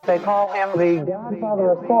They call him the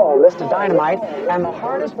godfather of soul, Mr. Dynamite, and the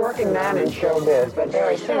hardest working man in showbiz. But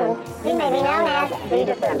very soon, he may be known as the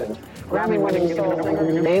Defendant. Grammy-winning soul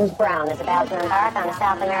singer James Brown is about to embark on a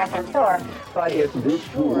South American tour, but is this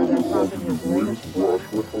tour that prompted his latest brush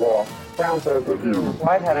with law? Brown says that he and his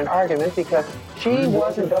wife had an argument because she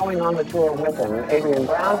wasn't going on the tour with him. Adrian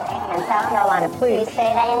Brown in South Carolina, please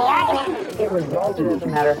say that in the argument. It resulted, as a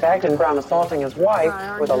matter of fact, in Brown assaulting his wife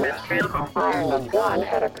with a lift firing a gun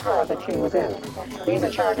at a car that she was in. These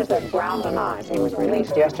are charges that Brown denies. He was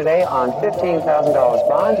released yesterday on $15,000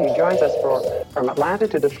 bond. He joins us from Atlanta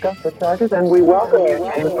to discuss the charges, and we welcome you,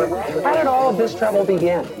 James. How did all of this trouble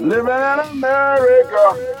begin? Living in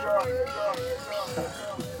America.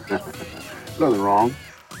 Nothing wrong.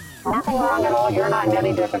 Nothing wrong at all. You're not in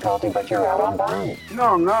any difficulty, but you're out on bond.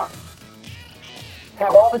 No, I'm not.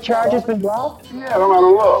 Have all the charges been dropped? Yeah, I'm out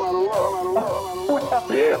of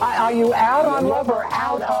love. Yeah. Are you out on love or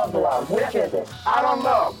out of love? Which is it? Out on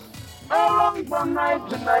love. How long from night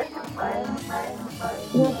to night?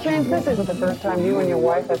 Well, James, this isn't the first time you and your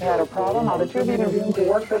wife have had a problem. Are the two of you going to be able to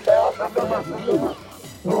work this out?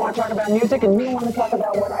 You want to talk about music, and me want to talk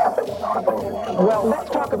about what happened. Well, let's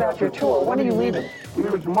talk about your tour. When are you leaving? We're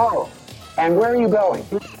leaving tomorrow. And where are you going?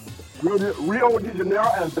 Rio de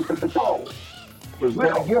Janeiro and Brazil.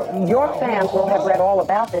 Now, your fans will have read all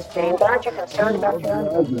about this, James. Aren't you concerned about your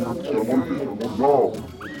own? No.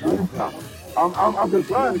 I'm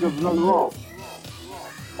concerned because there's nothing wrong.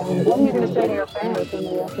 What are you going to say to your fans when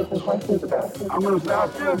they ask you some questions about it? I'm going to say I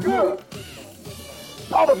feel good.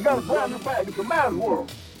 All of us got a brand new bag. It's a man's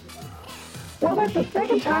world. Well, that's the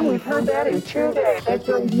second time we've heard that in 2 days. That's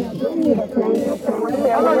what we have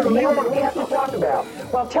to talk about.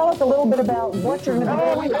 Well, tell us a little bit about what you're going to be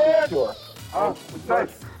doing on this tour.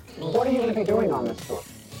 What are you going to be doing on this tour?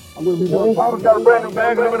 I'm going to be doing. All of us got a brand new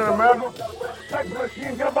bag living in America. Take the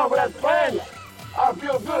machine, get up off of that plane. I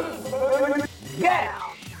feel good. Yeah!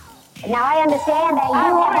 Now I understand that you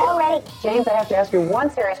have already... James, I have to ask you one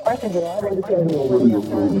serious question. Does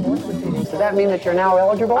that mean that you're now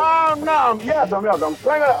eligible? No, yes, I'm eligible. I'm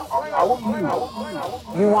straight up. I wouldn't mingle.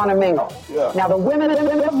 You want to mingle? Yeah. Now, the women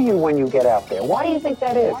love you when you get out there. Why do you think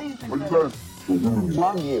that is? What you say?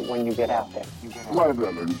 Love you when you get out there. Why is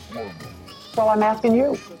that, lady? Well, I'm asking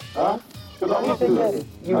you. Huh? Because I look think good.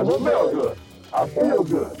 you I look smell good. I feel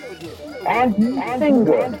good. And sing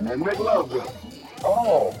good. And make love good.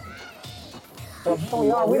 Oh. So here we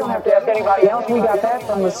are. We don't have to ask anybody else. We got that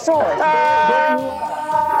from the source.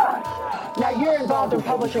 Now, you're involved in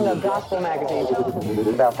publishing a gospel magazine. Tell us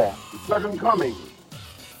about that. Second Coming.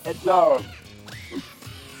 It's out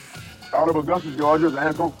of Augusta, Georgia, the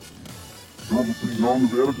Ankle. Known as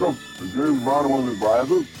the editor, and James Brown, one of his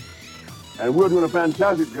advisors. And we're doing a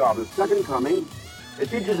fantastic job. The Second Coming. It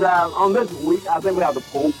features on this week, I think we have the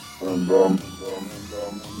Pope and Williams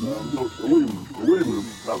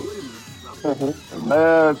brothers.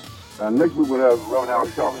 And next week we'll have Reverend Al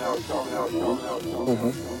Sharp.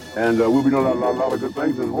 And we'll be doing a lot of good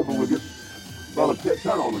things, and hoping we'll get Brother Ted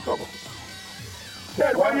Turner on the cover.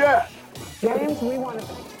 Ted, where you at? James, we want to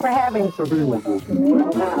for having to be with us.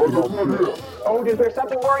 Oh, is there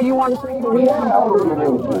something more you want to say?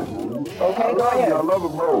 Okay, go ahead. I love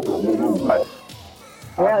America.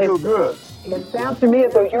 I feel good. It sounds to me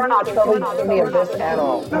as though you're not troubled to me of this at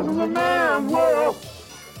all. This is a man's world.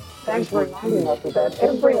 Thanks for reminding us of that.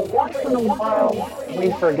 Every once in a while,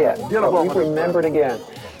 we forget. But we've remembered again.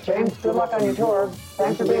 James, good luck on your tour.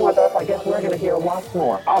 Thanks for being with us. I guess we're going to hear lots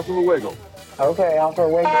more. Hasta luego. Okay, I'll throw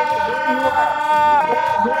away.